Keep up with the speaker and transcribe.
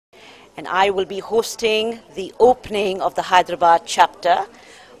and I will be hosting the opening of the Hyderabad chapter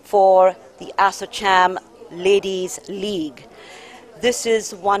for the ASSOCHAM Ladies League. This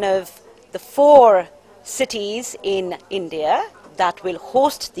is one of the 4 cities in India that will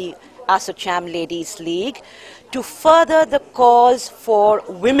host the ASSOCHAM Ladies League to further the cause for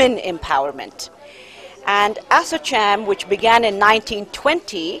women empowerment. And ASSOCHAM, which began in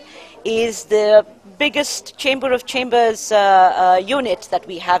 1920, is the biggest Chamber of Chambers unit that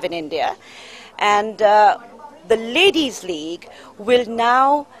we have in India. And the Ladies League will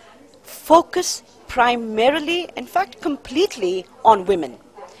now focus primarily, in fact completely, on women.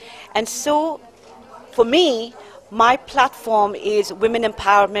 And so for me, my platform is women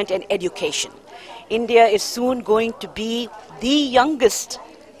empowerment and education. India is soon going to be the youngest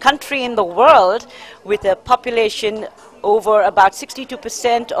country in the world, with a population over about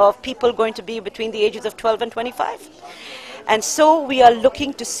 62% of people going to be between the ages of 12 and 25. And so we are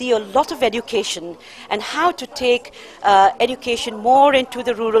looking to see a lot of education and how to take education more into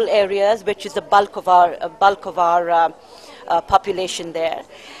the rural areas, which is the bulk of our population there.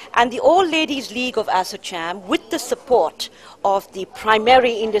 And the All Ladies League of ASSOCHAM, with the support of the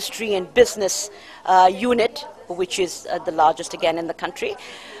primary industry and business unit, which is the largest again in the country,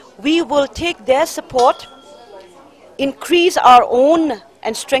 we will take their support, increase our own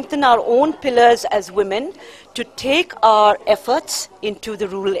and strengthen our own pillars as women to take our efforts into the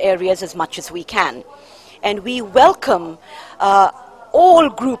rural areas as much as we can. And we welcome all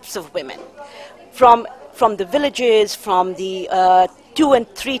groups of women, from the villages, from the 2- and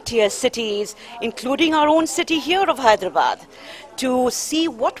 3-tier cities, including our own city here of Hyderabad, to see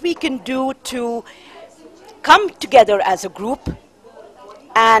what we can do to come together as a group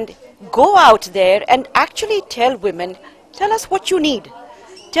and go out there and actually tell women, tell us what you need.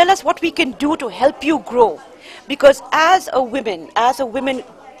 Tell us what we can do to help you grow. Because as women,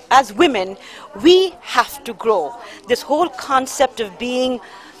 we have to grow. This whole concept of being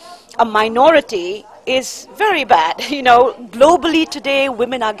a minority is very bad. You know, globally today,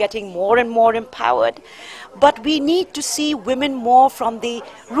 women are getting more and more empowered. But we need to see women more from the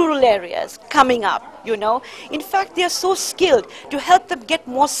rural areas coming up, you know. In fact, they are so skilled. To help them get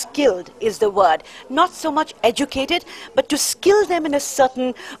more skilled is the word. Not so much educated, but to skill them in a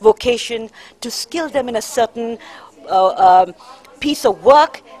certain vocation, to skill them in a certain piece of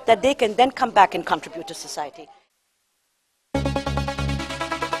work that they can then come back and contribute to society.